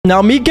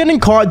Now, me getting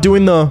caught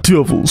doing the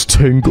devil's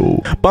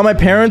tango by my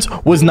parents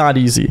was not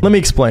easy. Let me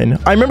explain.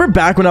 I remember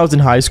back when I was in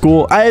high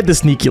school, I had the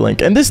sneaky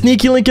link, and this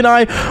sneaky link and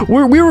I,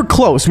 we were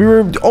close. We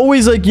were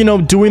always like, you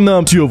know, doing the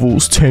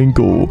devil's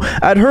tango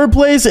at her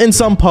place and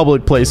some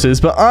public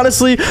places. But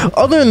honestly,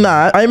 other than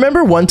that, I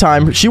remember one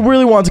time she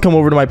really wanted to come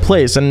over to my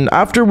place, and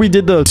after we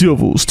did the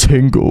devil's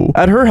tango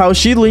at her house,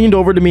 she leaned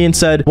over to me and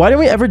said, "Why don't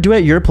we ever do it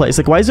at your place?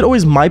 Like, why is it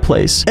always my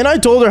place?" And I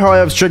told her how I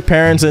have strict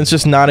parents and it's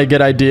just not a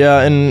good idea,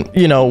 and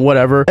you know,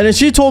 whatever. And then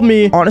she told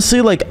me, honestly,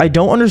 like, I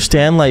don't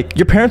understand, like,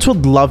 your parents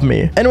would love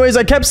me. Anyways,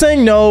 I kept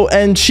saying no,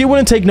 and she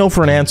wouldn't take no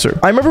for an answer.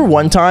 I remember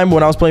one time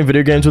when I was playing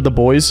video games with the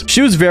boys, she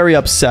was very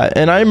upset,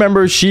 and I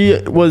remember she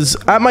was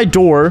at my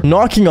door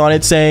knocking on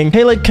it saying,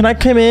 "Hey, like, can I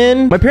come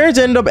in?" My parents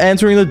ended up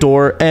answering the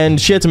door,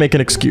 and she had to make an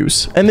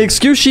excuse, and the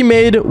excuse she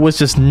made was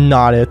just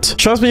not it.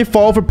 Trust me,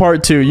 follow for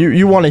part 2.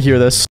 You want to hear this.